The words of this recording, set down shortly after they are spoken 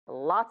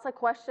lots of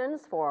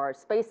questions for our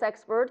space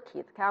expert,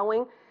 Keith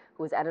Cowing,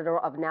 who is editor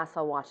of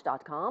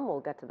NASAWatch.com.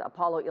 We'll get to the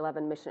Apollo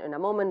 11 mission in a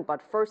moment, but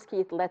first,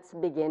 Keith, let's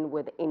begin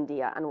with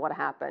India and what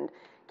happened.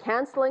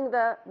 Canceling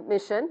the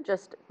mission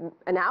just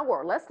an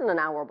hour, less than an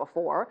hour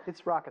before.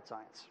 It's rocket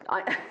science.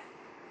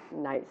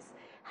 Nice.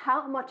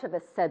 How much of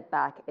a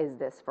setback is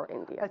this for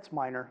India? It's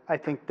minor. I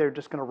think they're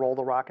just going to roll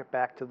the rocket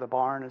back to the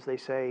barn, as they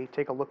say,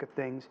 take a look at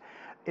things.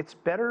 It's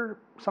better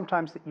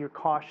sometimes that you're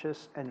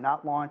cautious and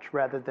not launch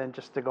rather than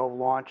just to go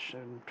launch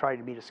and try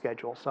to meet a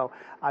schedule. So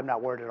I'm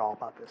not worried at all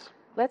about this.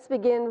 Let's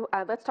begin.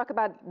 Let's talk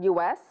about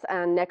U.S.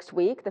 and next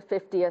week, the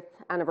 50th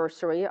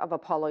anniversary of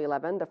Apollo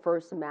 11, the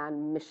first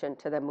manned mission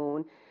to the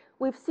moon.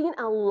 We've seen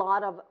a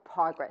lot of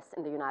progress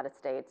in the United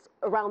States,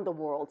 around the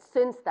world,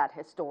 since that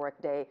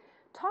historic day.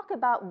 Talk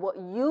about what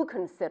you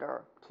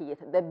consider, Keith,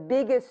 the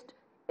biggest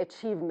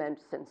achievement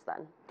since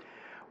then.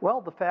 Well,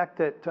 the fact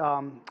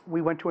that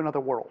we went to another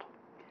world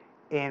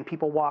and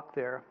people walked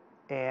there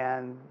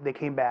and they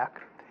came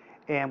back.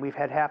 And we've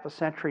had half a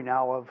century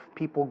now of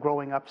people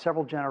growing up,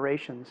 several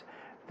generations,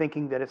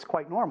 thinking that it's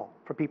quite normal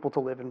for people to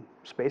live in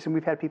space. And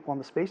we've had people on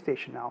the space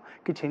station now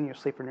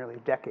continuously for nearly a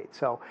decade.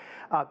 So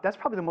that's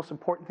probably the most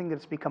important thing, that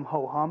it's become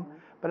ho-hum.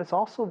 But it's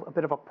also a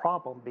bit of a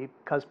problem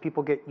because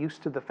people get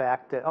used to the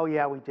fact that, oh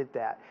yeah, we did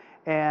that.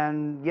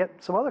 And yet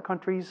some other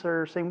countries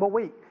are saying, well,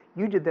 wait,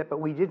 you did that, but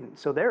we didn't.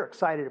 So they're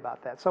excited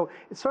about that. So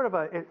it's sort of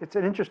it's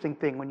an interesting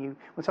thing. When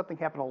something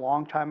happened a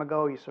long time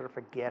ago, you sort of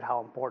forget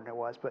how important it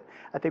was. But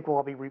I think we'll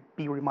all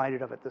be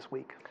reminded of it this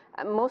week.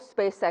 Most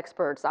space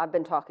experts I've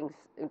been talking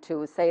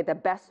to say the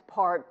best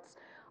parts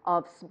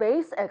of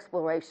space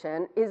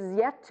exploration is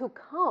yet to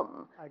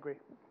come. I agree.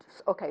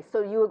 Okay,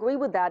 so you agree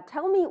with that.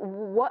 Tell me,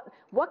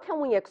 what can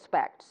we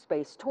expect?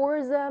 Space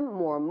tourism,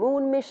 more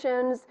moon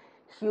missions,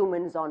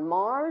 humans on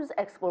Mars,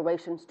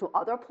 explorations to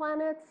other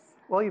planets?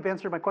 Well, you've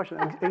answered my question.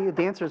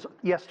 The answer is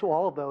yes to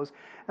all of those,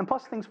 and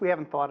plus things we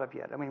haven't thought of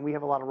yet. I mean, we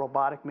have a lot of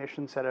robotic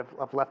missions that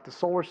have left the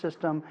solar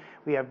system.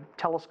 We have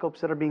telescopes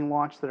that are being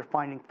launched that are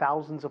finding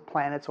thousands of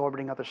planets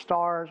orbiting other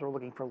stars or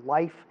looking for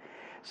life.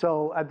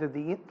 So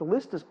the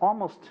list is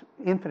almost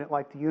infinite,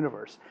 like the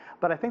universe.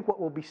 But I think what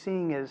we'll be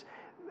seeing is,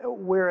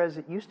 whereas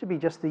it used to be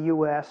just the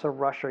U.S. or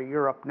Russia or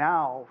Europe,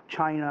 now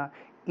China,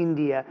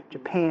 India,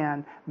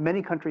 Japan,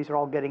 many countries are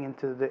all getting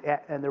into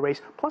the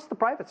race, plus the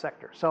private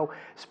sector. So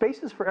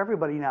space is for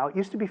everybody now. It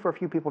used to be for a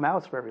few people, now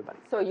it's for everybody.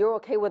 So you're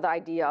okay with the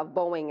idea of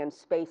Boeing and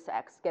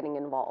SpaceX getting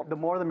involved? The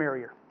more the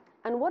merrier.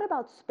 And what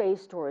about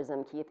space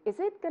tourism, Keith? Is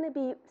it going to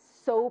be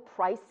so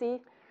pricey?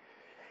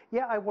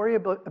 Yeah, I worry a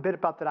bit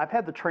about that. I've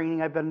had the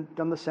training, I've done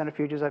the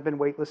centrifuges, I've been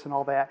weightless and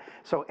all that.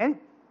 So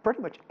pretty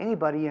much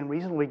anybody in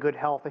reasonably good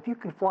health, if you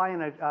can fly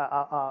in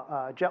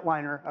a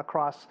jetliner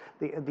across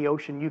the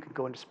ocean, you can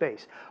go into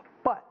space.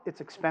 But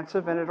it's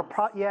expensive, and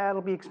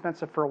it'll be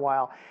expensive for a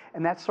while.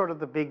 And that's sort of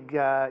the big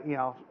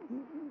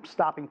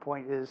stopping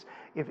point is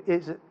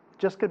it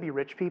just going to be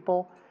rich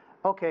people?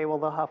 Okay, well,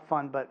 they'll have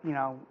fun, but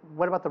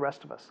what about the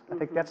rest of us? I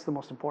think that's the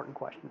most important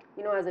question.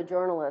 You know, as a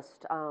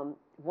journalist,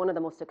 one of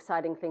the most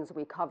exciting things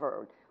we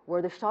covered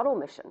were the shuttle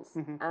missions,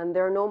 and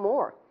there are no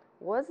more.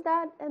 Was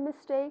that a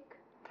mistake?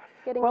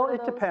 Well,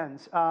 it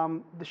depends.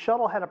 The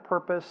shuttle had a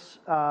purpose,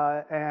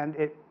 and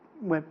it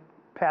went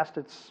past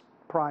its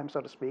prime,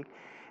 so to speak.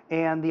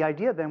 And the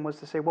idea then was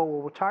to say, well,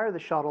 we'll retire the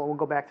shuttle and we'll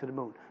go back to the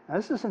moon. Now,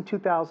 this is in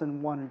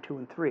 2001 and 2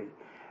 and 3.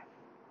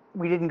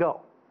 We didn't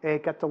go.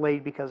 It got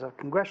delayed because of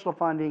congressional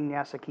funding.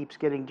 NASA keeps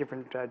getting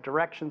different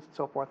directions and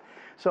so forth.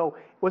 So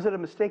was it a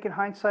mistake in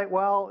hindsight?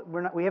 Well,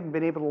 we haven't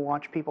been able to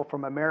launch people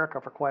from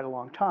America for quite a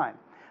long time.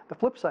 The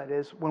flip side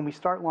is when we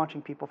start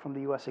launching people from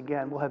the U.S.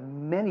 again, we'll have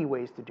many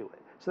ways to do it.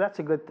 So that's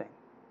a good thing.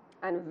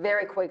 And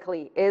very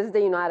quickly, is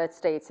the United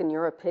States, in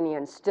your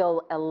opinion,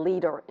 still a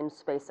leader in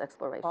space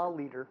exploration? A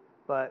leader,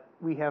 but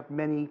we have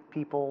many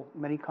people,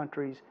 many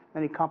countries,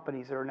 many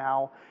companies that are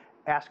now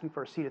asking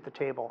for a seat at the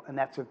table, and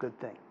that's a good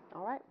thing.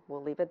 All right,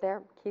 we'll leave it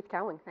there. Keith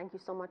Cowing, thank you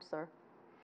so much, sir.